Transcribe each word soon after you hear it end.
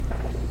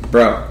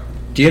Bro,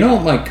 do you know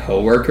what my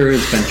coworker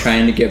has been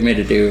trying to get me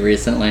to do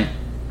recently?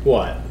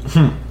 What?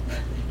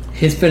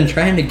 He's been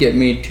trying to get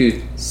me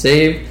to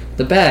save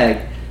the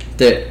bag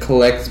that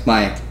collects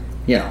my,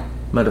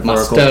 Metaphorical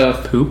my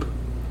stuff. poop?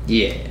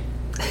 Yeah.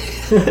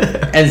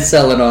 And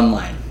sell it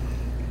online.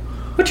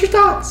 What's your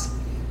thoughts?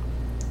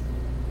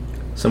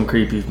 Some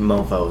creepy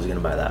mofo is going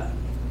to buy that.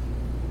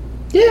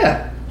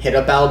 Yeah. Hit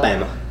up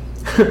Alabama.